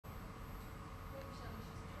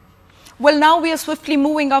Well, now we are swiftly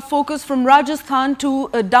moving our focus from Rajasthan to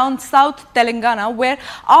down south Telangana, where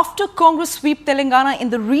after Congress sweep Telangana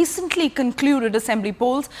in the recently concluded assembly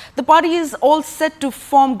polls, the party is all set to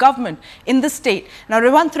form government in the state. Now,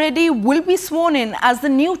 Revanth Reddy will be sworn in as the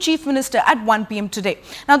new chief minister at 1 p.m. today.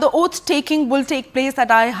 Now, the oath taking will take place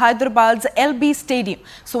at Hyderabad's LB Stadium.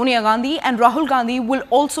 Sonia Gandhi and Rahul Gandhi will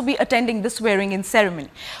also be attending the swearing-in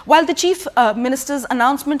ceremony. While the chief minister's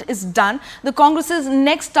announcement is done, the Congress's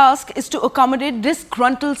next task is to accommodate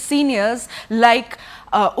disgruntled seniors like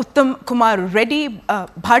Uttam Kumar Reddy,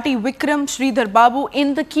 Bharti Vikram, Sridhar Babu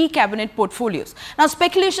in the key cabinet portfolios. Now,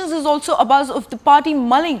 speculations is also abuzz of the party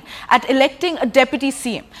mulling at electing a deputy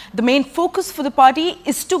CM. The main focus for the party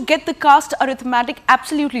is to get the caste arithmetic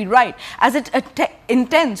absolutely right, as it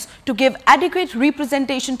intends to give adequate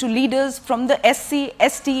representation to leaders from the SC,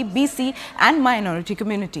 ST, BC and minority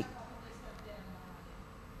community.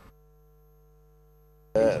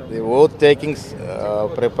 The oath-taking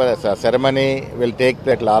ceremony will take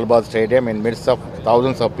place at Lal Bagh Stadium in midst of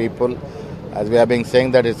thousands of people. As we have been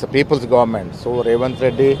saying that it's a people's government. So Revanth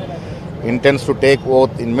Reddy intends to take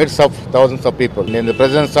oath in midst of thousands of people. In the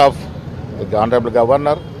presence of the Honorable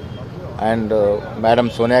Governor and Madam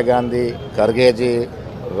Sonia Gandhi, Kharge ji,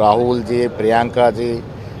 Rahul ji, Priyanka ji,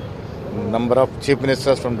 number of chief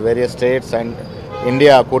ministers from various states and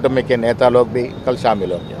India कूटमी के नेता लोग भी कल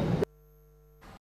शामिल होंगे.